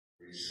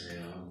every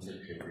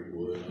sound, every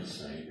word I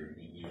say,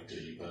 bringing you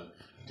deeper,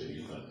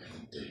 deeper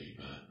and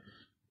deeper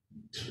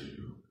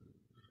into.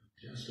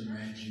 Just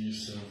imagine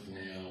yourself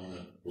now on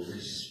a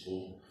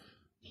blissful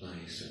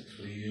place, a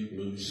clear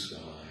blue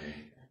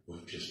sky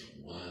with just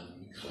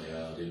one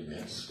cloud in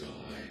that sky,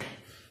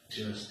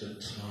 just a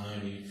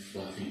tiny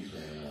fluffy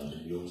cloud,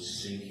 and you're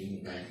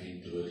sinking back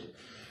into it.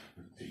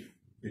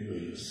 Feel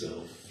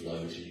yourself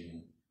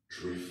floating,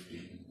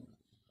 drifting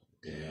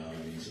down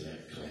into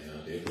that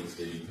cloud, ever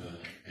deeper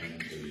and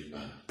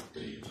deeper,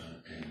 deeper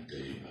and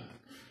deeper.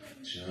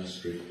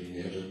 Just drifting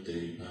ever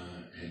deeper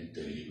and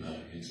deeper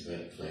into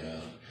that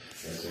cloud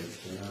as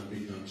that cloud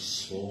becomes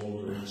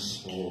smaller and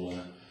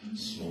smaller,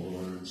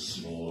 smaller and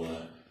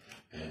smaller,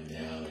 and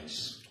now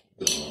it's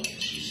gone.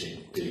 You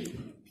sink deep,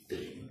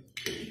 deep,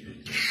 deep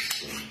into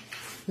sleep.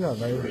 Yeah,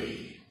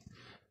 free,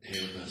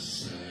 ever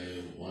so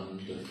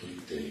wonderfully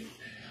deep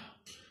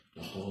now.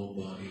 The whole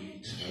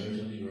body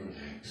totally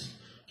relaxed,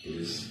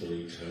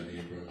 blissfully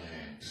totally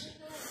relaxed,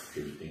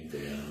 drifting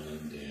down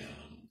and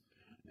down,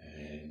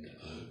 and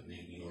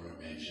opening your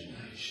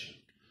imagination.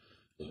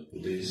 The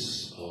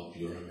bliss of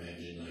your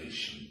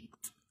imagination,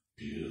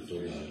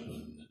 beautifully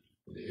open.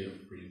 And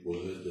every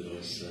word that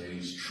I say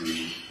is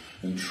truth,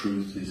 and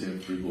truth is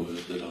every word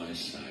that I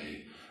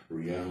say.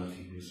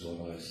 Reality is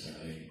what I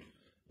say.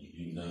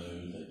 You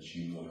know that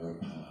you are a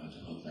part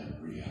of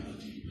that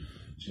reality.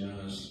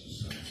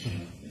 Just so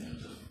down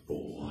to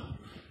 4.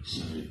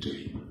 So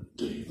deep,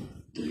 deep,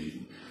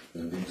 deep.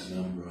 The next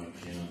number I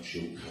count,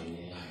 you'll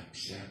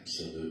collapse,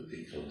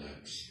 absolutely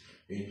collapse,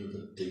 into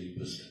the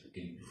deepest,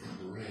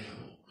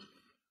 incredible,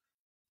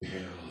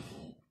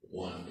 powerful,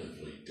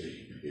 wonderfully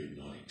deep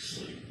hypnotic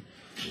sleep.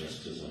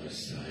 Just as I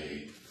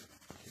say,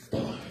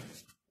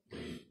 dive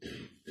deep,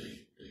 deep,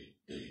 deep, deep,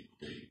 deep,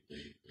 deep,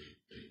 deep, deep,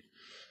 deep.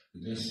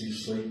 And as you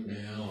sleep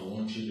now, I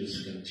want you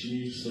to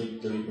continue to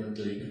sleep deeper and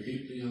deeper.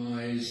 Keep the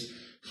eyes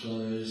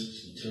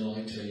closed until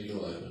I tell you to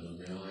open them.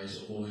 The eyes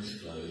are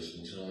always closed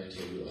until I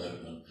tell you to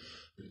open them.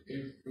 But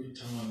every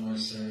time I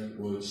say that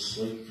word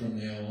sleep from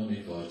now on,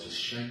 if I just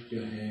shake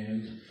your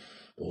hand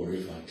or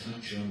if I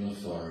touch you on the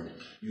forehead,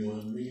 you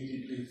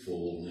immediately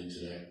fall into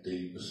that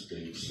deepest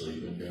deep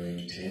sleep, and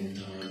going 10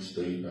 times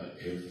deeper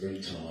every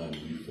time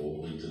you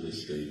fall into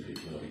this deep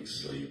hypnotic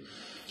sleep.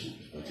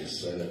 If I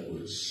just say that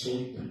word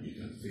sleep, you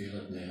can feel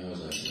it now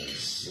as I say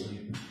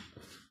sleep,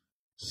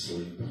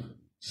 sleep,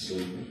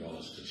 sleep. If I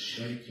was to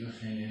shake your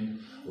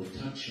hand or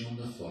touch you on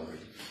the forehead,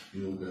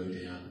 you'll go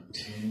down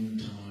 10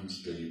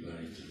 times deeper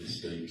into this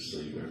deep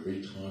sleep.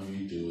 Every time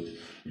you do it,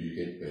 you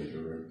get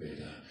better and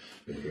better,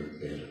 better and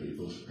better,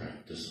 because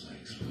practice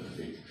makes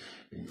perfect.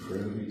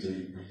 Incredibly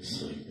deep in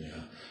sleep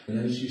now. And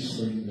as you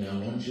sleep now,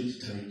 I want you to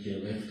take your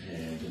left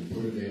hand and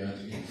put it out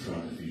in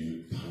front of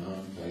you,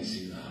 palm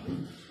facing up.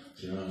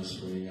 Just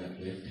putting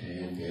that left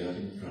hand out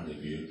in front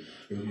of you,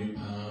 with your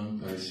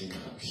palm facing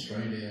up,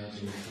 straight out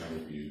in front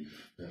of you,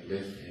 that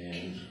left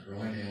hand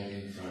right out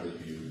in front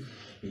of you,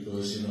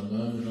 because in a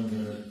moment I'm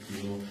going to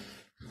feel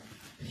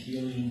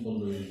helium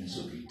balloons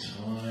will be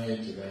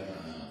tied to that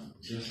arm.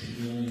 Just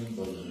helium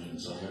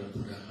balloons. I'm going to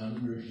put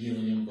 100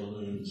 helium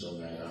balloons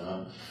on that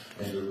arm,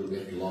 and it will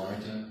get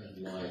lighter and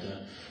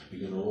lighter. You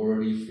can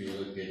already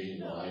feel it getting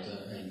lighter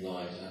and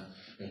lighter.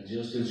 And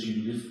just as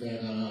you lift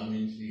that arm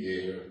into the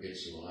air, it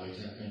gets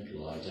lighter and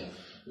lighter,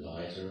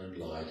 lighter and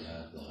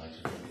lighter,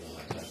 lighter and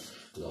lighter,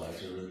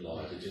 lighter and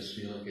lighter. Just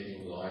feel it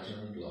getting lighter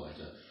and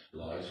lighter,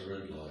 lighter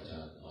and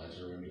lighter,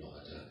 lighter and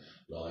lighter,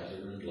 lighter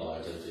and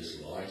lighter,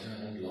 just lighter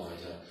and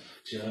lighter.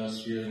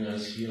 Just feeling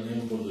those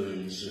helium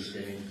balloons just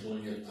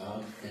pulling it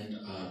up and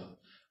up,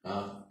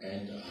 up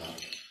and up.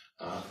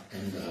 Up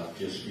and up,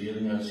 just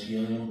feeling those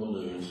helium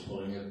balloons,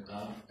 pulling it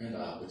up and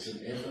up. It's an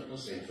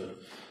effortless effort,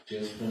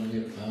 just pulling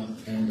it up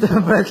and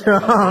up. Break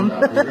your arm.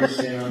 Every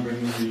sound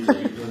bringing you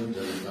deeper and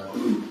deeper,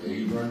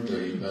 deeper and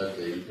deeper,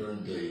 deeper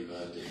and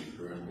deeper,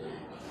 deeper and deeper,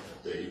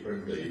 deeper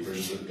and deeper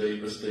into the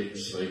deepest,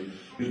 deepest sleep.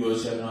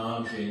 Because that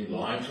arm's getting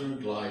lighter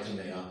and lighter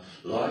now,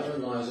 lighter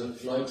and lighter,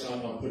 floats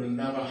up. I'm putting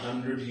another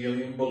 100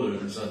 helium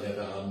balloons on that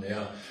arm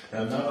now.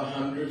 Another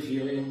 100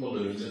 helium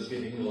balloons is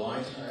getting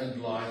lighter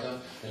and lighter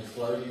and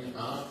floating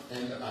up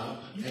and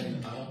up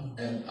and up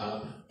and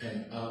up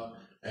and up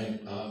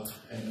and up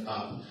and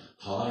up.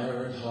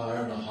 Higher and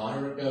higher, and the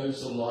higher it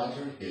goes, the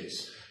lighter it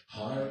gets.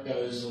 Higher it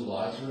goes, the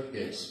lighter it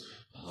gets.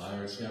 The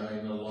higher it's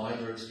going, the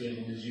lighter it's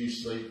getting as you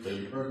sleep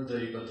deeper and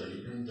deeper,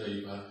 deeper and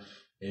deeper.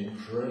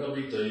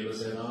 Incredibly deep as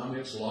that arm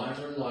gets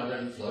lighter and lighter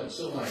and floats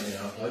away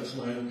now, floats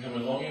away and come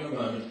along in a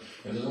moment,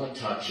 and as I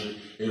touch it,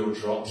 it'll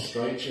drop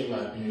straight to your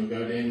lap and you'll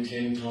go down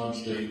 10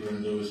 times deeper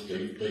and do this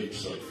deep, deep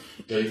sleep,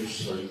 deep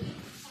sleep,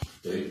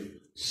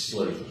 deep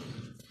sleep,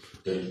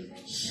 deep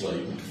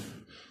sleep,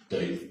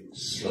 deep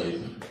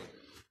sleep,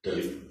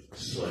 deep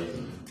sleep,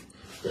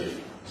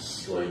 deep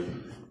sleep,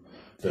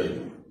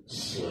 deep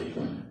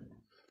sleep,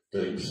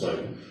 deep sleep.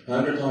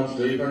 100 times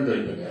deeper and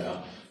deeper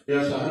now.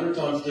 Just 100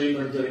 times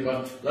deeper and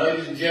deeper.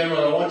 Ladies and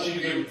gentlemen, I want you to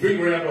give a big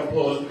round of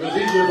applause because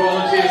these are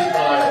volunteers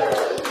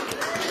tonight.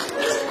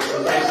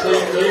 As they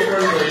sleep deeper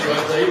and deeper,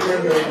 deeper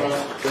and deeper,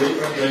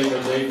 deeper and deeper,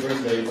 deeper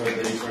and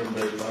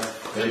deeper,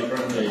 deeper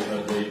and deeper, deeper and deeper,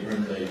 deeper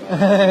and deeper,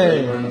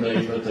 deeper and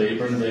deeper,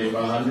 deeper and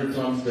deeper, 100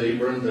 times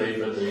deeper and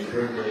deeper, deeper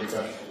and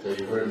deeper,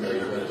 deeper and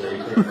deeper,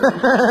 deeper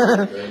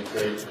and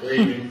deeper,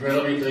 deep,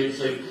 incredibly deep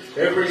sleep.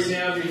 Every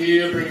sound you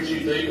hear brings you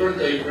deeper and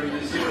deeper into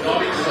this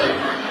hypnotic sleep.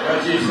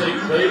 As you sleep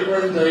deeper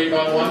and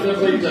deeper,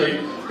 wonderfully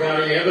deep,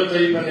 going ever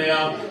deeper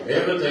now,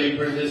 ever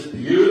deeper in this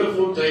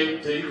beautiful,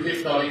 deep, deep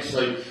hypnotic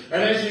sleep.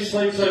 And as you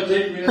sleep so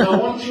deeply now, I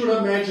want you to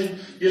imagine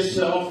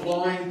yourself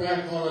lying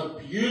back on a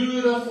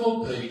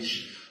beautiful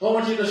beach. I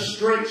want you to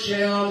stretch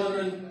out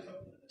and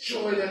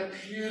enjoy that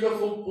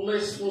beautiful,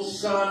 blissful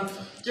sun.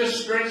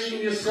 Just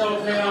stretching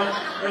yourself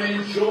out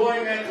and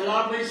enjoying that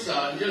lovely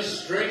sun.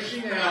 Just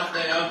stretching out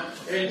now,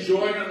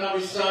 enjoying that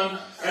lovely sun.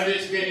 And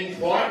it's getting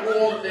quite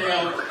warm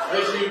now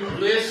as you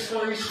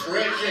blissfully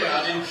stretch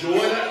out. Enjoy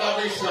that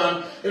lovely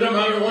sun. In a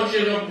moment, I want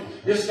you to,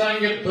 you're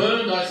starting to get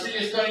burned. I see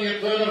you're starting to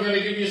get burned. I'm going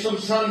to give you some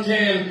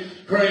suntan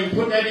cream.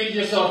 Put that into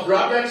yourself.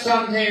 Rub that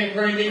suntan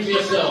cream into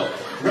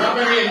yourself. Rub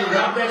it in.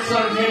 Rub that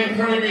suntan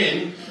cream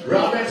in.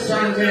 Rub that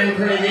suntan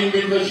cream in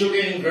because you're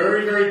getting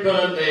very, very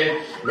burnt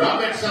there. Rub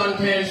that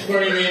suntan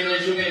cream in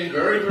as you're getting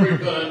very, very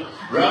burnt.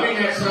 Rubbing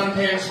that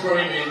suntan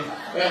cream in.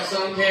 That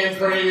suntan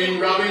cream in,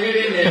 rubbing it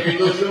in there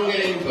because you're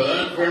getting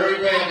burnt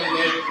very badly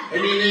there.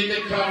 And you need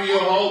to cover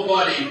your whole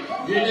body.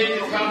 You need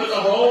to cover the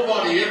whole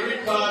body, every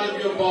part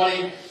of your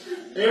body.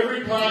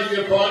 Every part of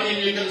your body,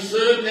 and you're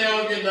concerned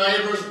now of your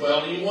neighbour as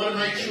well. And you want to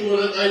make sure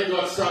that they've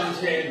got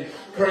suntan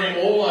cream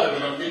all over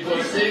them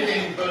because they're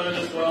getting burned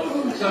as well.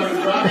 So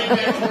rubbing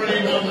that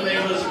cream onto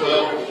them as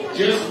well.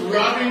 Just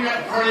rubbing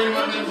that cream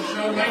on them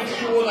to make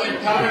sure they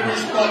cover every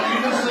spot.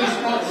 You can see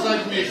spots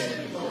they've missed.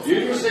 You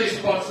can see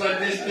spots like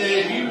this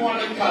there. You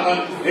want to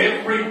cover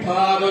every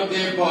part of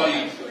their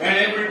body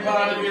and every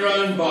part of your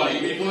own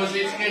body because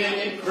it's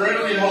getting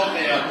incredibly hot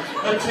now.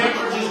 The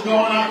temperature's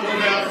gone up to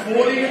about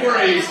 40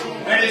 degrees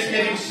and it's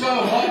getting so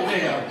hot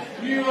now.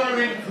 You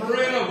are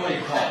incredibly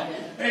hot.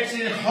 It's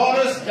the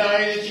hottest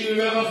day that you've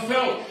ever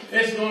felt.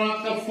 It's gone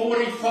up to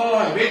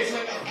 45. It's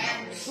an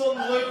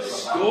absolute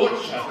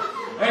scorcher.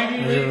 And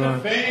you need to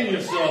fan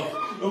yourself.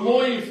 The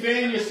more you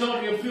fan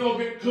yourself, you'll feel a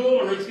bit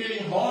cooler. It's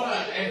getting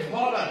hotter and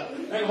hotter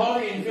and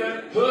hotter. And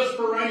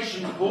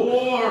perspiration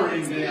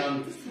pouring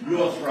down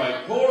your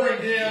throat,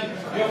 pouring down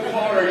your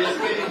forehead. It's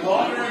getting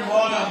hotter and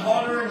hotter,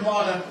 hotter and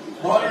hotter,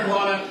 hotter and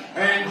hotter.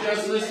 And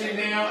just listen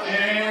now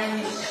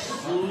and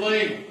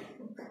sleep.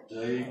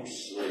 Deep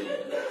sleep.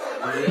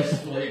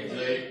 Blissfully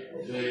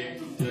deep,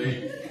 deep,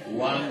 deep.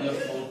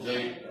 Wonderful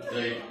deep,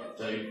 deep,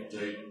 deep,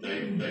 deep,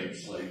 deep, deep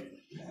sleep.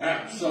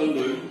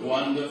 Absolute,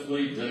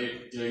 wonderfully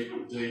deep,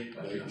 deep, deep,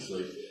 deep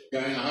sleep.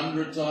 Going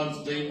 100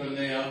 times deeper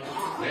now,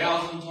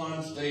 1,000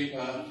 times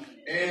deeper,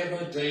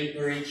 ever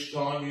deeper each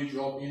time you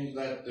drop into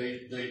that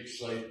deep, deep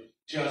sleep.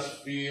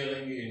 Just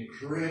feeling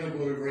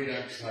incredible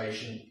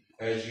relaxation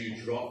as you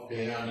drop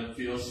down. It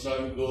feels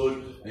so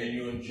good and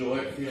you enjoy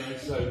it feeling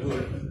so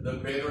good. The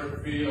better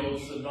it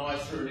feels, the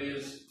nicer it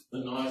is. The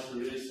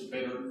nicer it is, the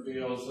better it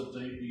feels, the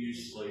deeper you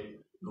sleep.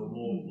 The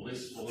more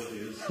blissful it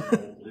is, the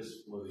more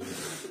blissful it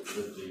is,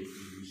 the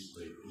deeper you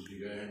sleep. As you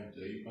go in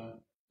deeper,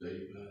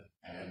 deeper,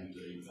 and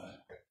deeper,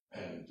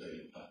 and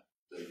deeper,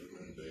 deeper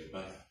and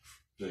deeper,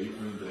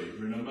 deeper and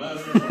deeper. In a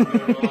moment, I'm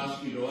going to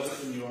ask you to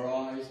open your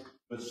eyes,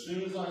 but as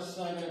soon as I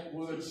say that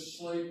word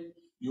sleep,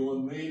 you'll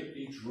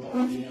immediately drop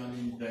down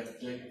into that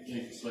deep,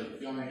 deep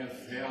sleep, going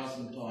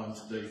 1,000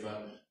 times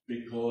deeper,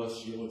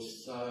 because you're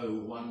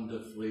so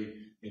wonderfully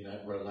in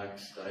that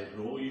relaxed state.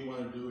 And all you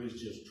want to do is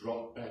just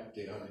drop back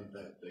down in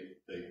that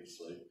deep, deep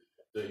sleep,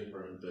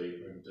 deeper and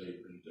deeper and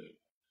deeper and deeper.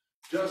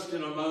 Just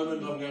in a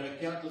moment, I'm going to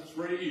count to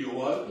 3.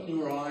 You'll open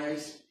your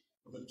eyes,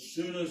 but as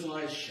soon as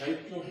I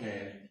shake your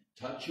hand,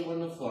 touch you on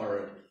the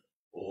forehead,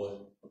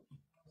 or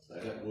say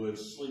that word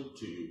sleep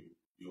to you,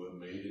 you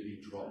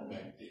immediately drop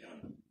back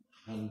down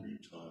 100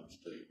 times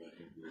deeper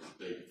into this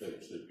deep,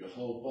 deep sleep. Your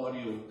whole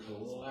body will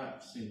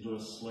collapse into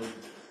a sleep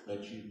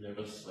that you've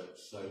never slept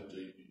so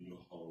deep in your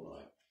whole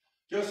life.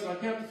 Just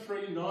like count to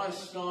 3,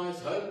 nice,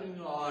 opening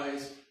your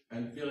eyes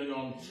and feeling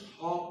on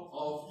top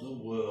of the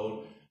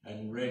world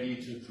and ready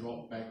to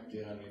drop back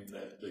down into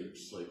that deep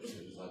sleep as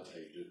soon as I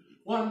take you.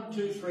 1,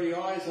 2, 3,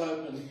 eyes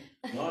open,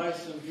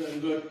 nice and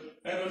feeling good.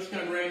 And I'm just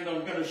going around,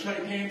 I'm going to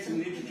shake hands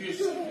and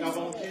introduce a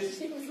couple of kids.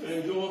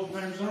 And your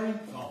name's sorry?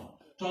 Tom.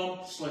 Tom,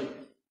 sleep.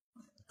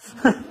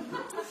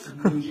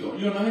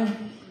 Your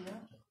name?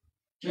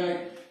 Jake,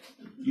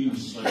 you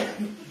sleep.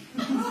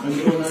 And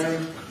your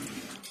name?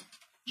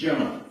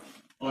 Gemma.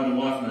 I had a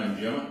wife named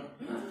Gemma.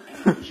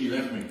 She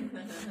left me.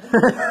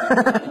 Don't worry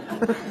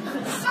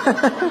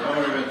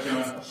about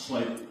Gemma.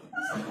 Sleep.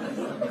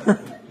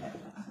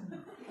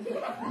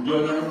 And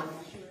your name?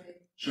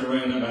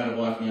 Shereen. I had a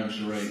wife named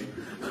Shereen.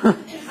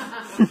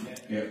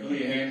 Yeah, look at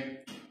your hand.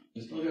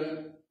 Just look at it.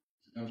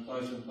 It comes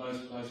closer and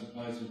closer, closer and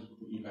closer.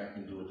 Put you back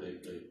into a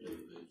deep, deep,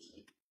 deep, deep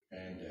sleep.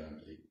 And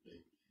down, deep,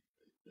 deep,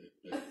 deep,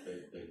 deep,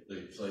 deep, deep,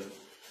 deep sleep.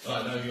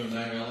 I know your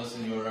name,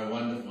 Alison. You're a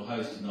wonderful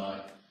host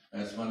tonight.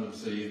 It's wonderful to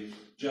see you.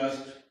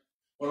 Just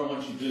What I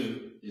want you to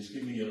do is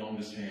give me your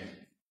longest hand.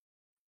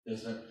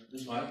 This way, look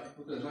this way,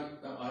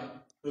 that way.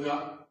 Look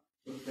up,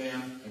 look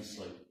down, and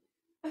sleep.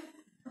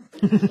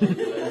 Sleep down,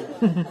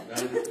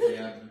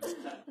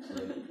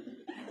 sleep.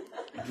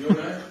 Your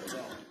name?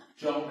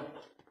 John?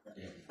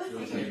 Yeah,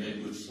 you're saying you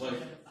need good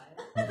sleep.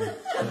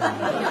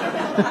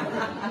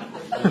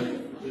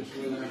 Just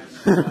relax.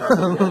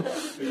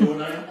 Your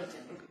name?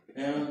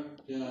 Now,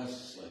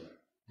 just sleep.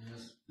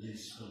 Just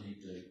blissfully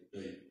deep.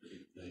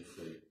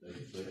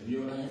 And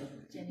your name?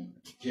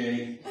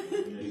 Jenny.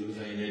 You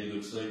say you need a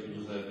good sleep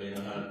because they've been a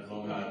long,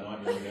 hard night. You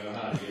want to go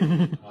hard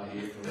again. I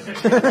hear from it.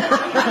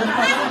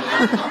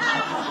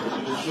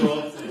 You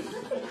sure?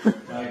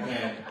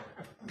 Okay.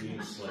 You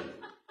can sleep.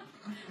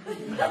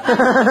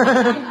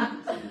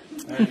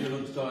 And you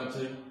look tired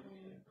too.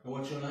 And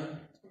what's your name?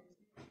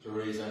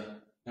 Teresa.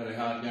 Had a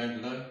hard game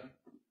today?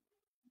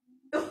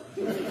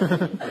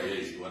 Pretty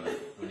easy, wasn't it?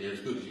 When you're as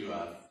good as you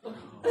are.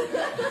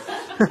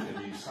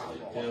 And you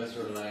sleep. Just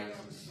relax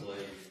and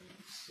sleep.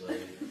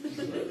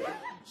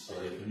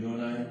 Sleep. And your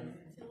name?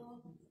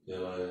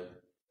 Hello.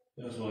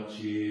 Just watch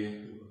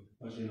you.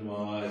 Watch into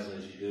my eyes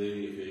as you do.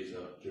 Your feet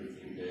up,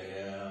 drifting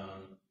down.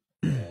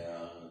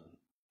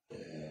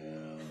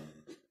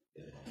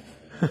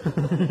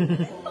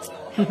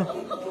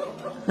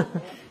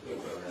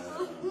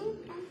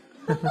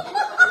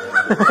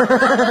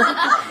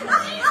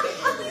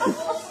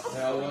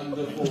 How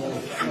wonderful.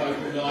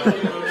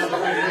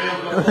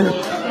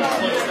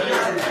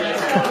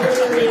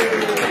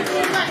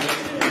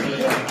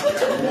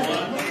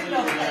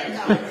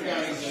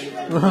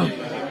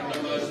 Having the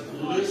most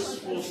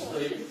blissful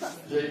sleep,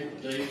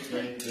 deep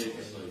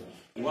sleep.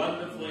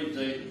 Wonderfully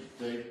deep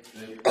sleep.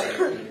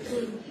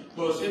 Of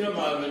course, in a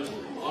moment,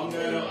 I'm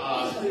going to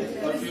ask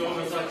a few of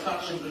us, I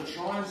touch them to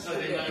try and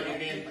say their name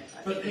again,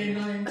 but their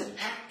name's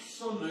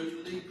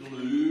absolutely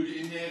glued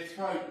in their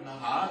throat, and the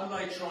harder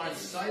they try and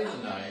say the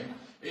name,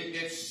 it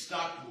gets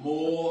stuck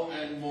more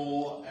and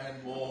more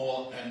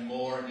in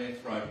their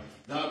throat.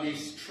 They'll be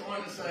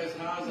trying to say as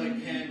hard as they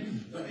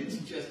can, but it's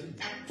just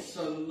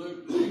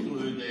absolutely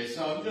glued there.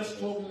 So I'm just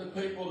talking to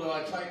people that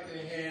I take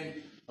their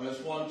hand. I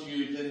just want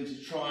you then to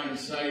try and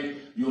say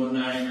your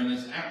name, and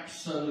it's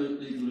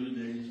absolutely glued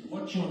there.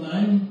 What's your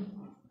name?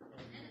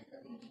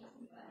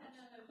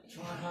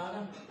 Try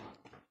harder.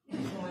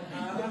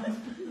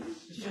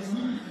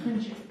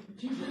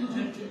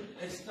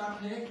 It's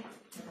stuck there.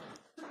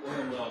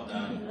 Very well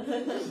done.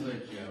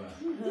 Sleep, Joe.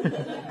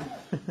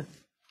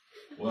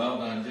 Well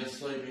done. Just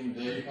sleeping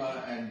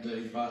deeper and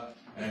deeper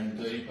and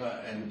deeper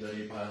and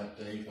deeper,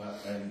 deeper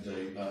and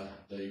deeper,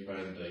 deeper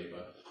and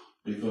deeper.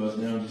 Because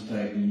now I'm just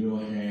taking your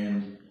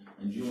hand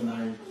and your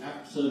name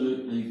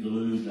absolutely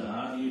glued. The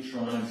harder you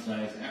try and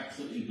say it's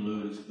absolutely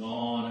glued. It's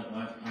gone. It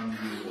won't come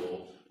to you at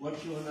all.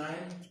 What's your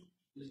name?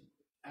 Just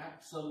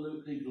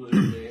absolutely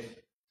glued there.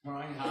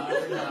 Trying harder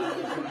and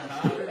harder, trying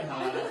harder and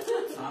harder,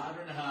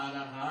 harder and harder,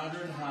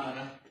 harder and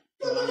harder,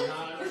 trying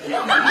harder and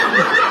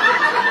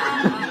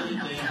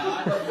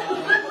harder.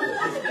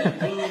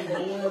 It's gluing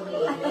more and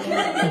more.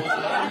 The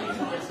harder you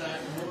try and say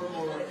it, more and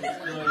more it's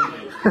gluing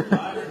there.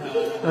 Harder and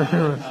harder,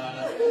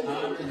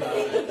 harder and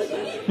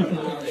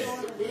harder.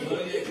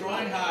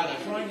 Trying harder,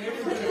 trying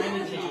every bit of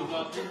energy you've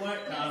got. It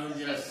won't come and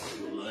just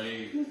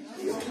sleep.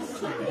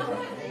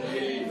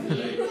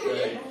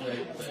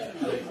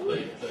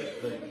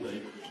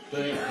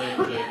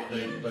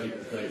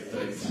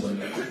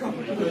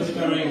 First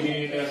coming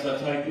here as I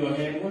take your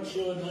hand, what's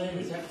your name?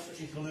 It's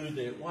absolutely glued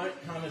there. It won't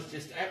come, it's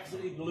just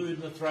absolutely glued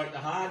in the throat. The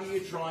harder you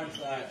try and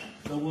say it,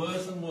 the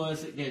worse and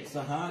worse it gets.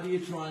 The harder you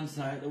try and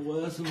say it, the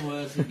worse and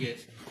worse it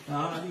gets. The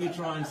harder you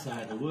try and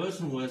say it, the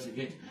worse and worse it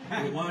gets.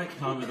 It won't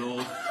come at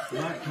all. It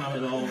won't come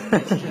at all.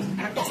 It's just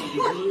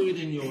absolutely glued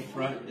in your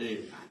throat there.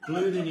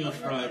 Glued in your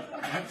throat.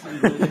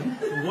 Absolutely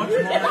glued. What's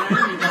my name?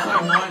 You can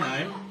say my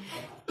name.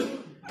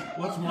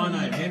 What's my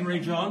name? Henry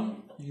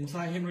John? You can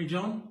say Henry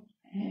John?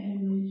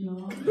 Henry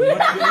John. What's your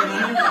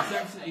name? It's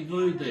absolutely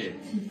glued there.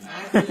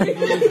 Absolutely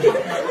glued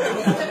there.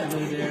 Absolutely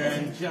glued there.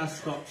 And just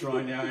stop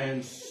trying now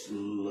and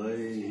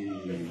sleep.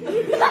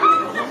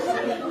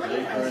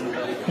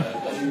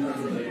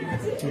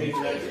 Deep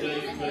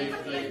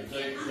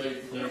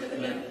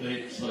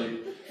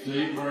sleep.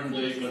 Deeper and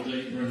deeper,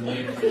 deeper and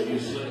deeper as you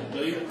sleep,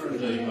 deeper and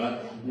deeper,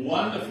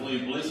 wonderfully,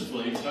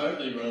 blissfully,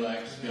 totally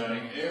relaxed,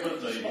 going ever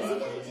deeper.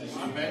 This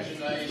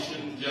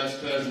imagination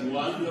just does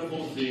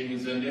wonderful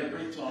things, and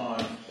every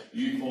time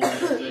you fall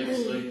into deep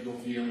sleep, you're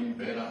feeling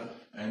better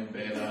and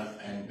better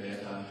and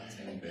better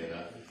and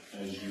better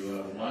as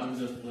you are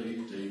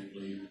wonderfully,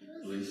 deeply,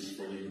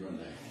 blissfully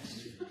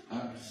relaxed,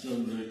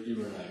 absolutely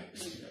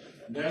relaxed.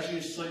 And as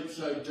you sleep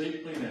so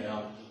deeply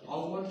now, I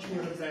want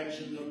you to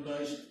imagine the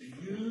most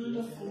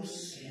beautiful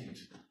scent.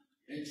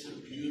 It's a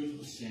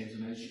beautiful scent,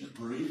 and as you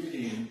breathe it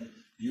in,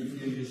 you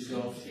feel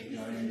yourself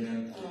going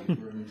down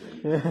deeper and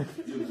deeper.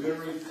 Your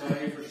very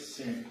favourite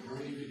scent.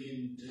 Breathe it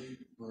in, deep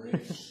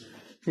breaths,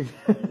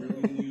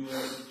 bringing you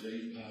out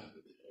deeper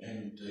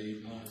and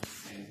deeper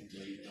and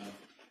deeper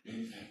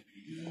in that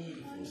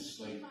beautiful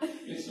sleep.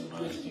 It's the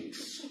most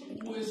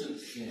exquisite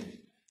scent.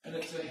 And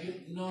it's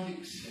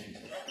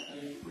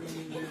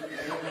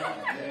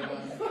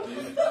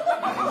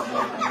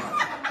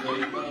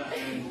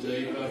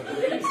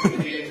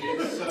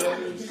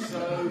It's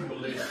so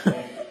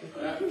blissful.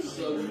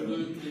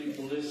 Absolutely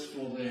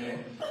blissful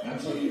there.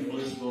 Absolutely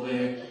blissful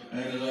there.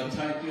 And I'll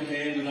take your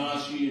hand and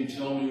ask you and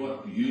tell me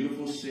what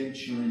beautiful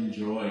scent you're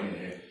enjoying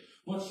there.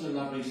 What's the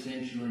lovely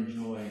scent you're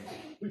enjoying?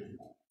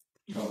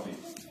 Coffee.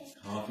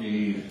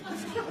 Coffee.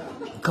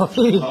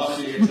 Coffee.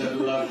 Coffee, it's a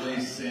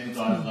lovely scent.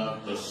 I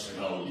love the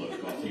smell of the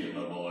coffee in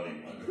the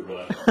morning.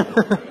 Right.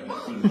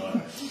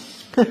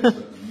 It's a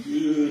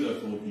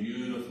beautiful,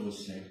 beautiful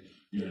scent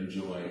you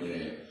enjoy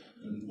there.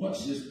 And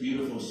what's this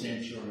beautiful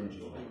scent you're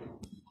enjoying?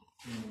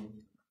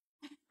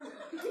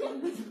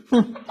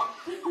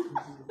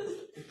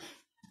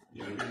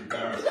 You're a bit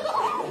embarrassed to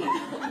say.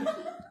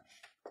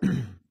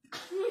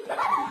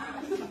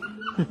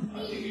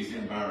 I think he's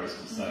embarrassed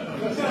to say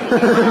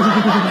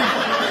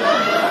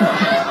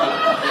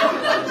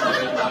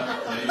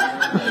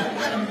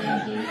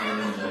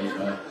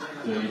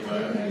deeper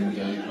and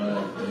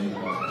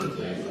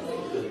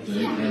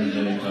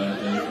deeper.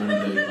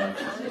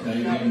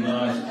 Take a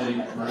nice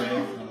deep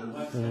breath.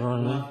 What's that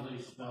lovely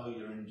smell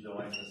you're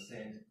enjoying, the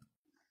scent?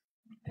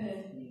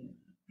 Perfume.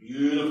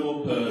 Beautiful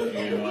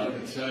perfume. I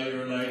can tell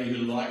you're a lady who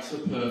likes a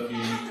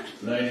perfume,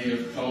 lady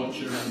of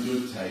culture and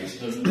good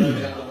taste. And no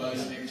doubt the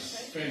most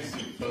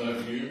expensive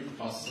perfume,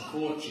 costs a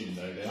fortune,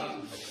 no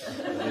doubt.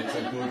 But it's a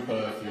good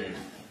perfume.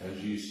 As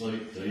you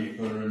sleep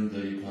deeper and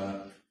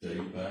deeper,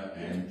 deeper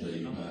and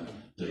deeper,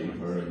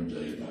 deeper and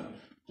deeper.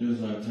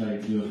 As I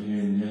take your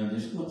hand now,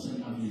 just what's a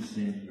lovely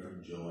scent you're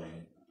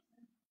enjoying?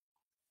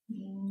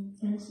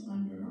 Frank's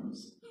underarms.